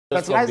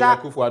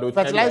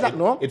fertilizer,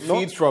 no. It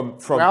feeds from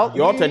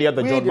your tenure,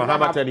 the John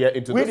Mahama tenure,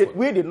 into this one.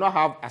 We did not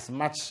have as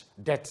much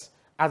debt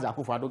as the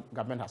Akufo-Addo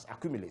government has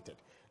accumulated.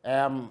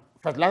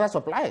 Fertilizer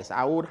suppliers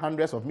are owed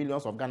hundreds of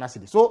millions of Ghana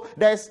cedis. So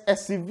there's a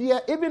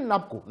severe, even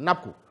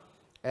NAPCO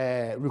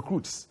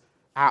recruits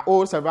are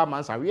owed several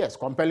months arrears,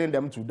 compelling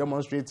them to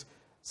demonstrate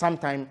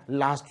sometime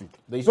last week.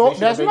 They should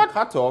have been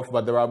cut off,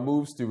 but there are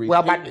moves to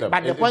repay them.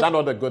 Is that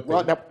not a good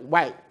thing?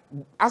 Why?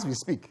 As we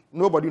speak,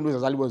 nobody knows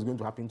exactly what is going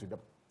to happen to them.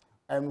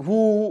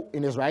 Who,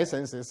 in his right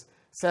senses,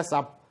 sets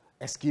up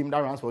a scheme that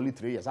runs for only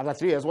 3 years? After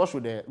 3 years, what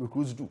should the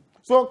recruits do?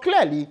 So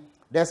clearly,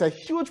 there's a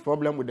huge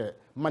problem with the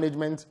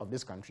management of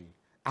this country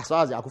as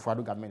far as the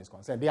Akufo-Addo government is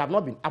concerned. They have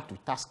not been up to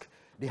task.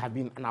 They have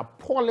been an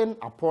appalling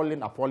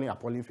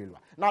failure.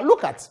 Now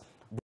look at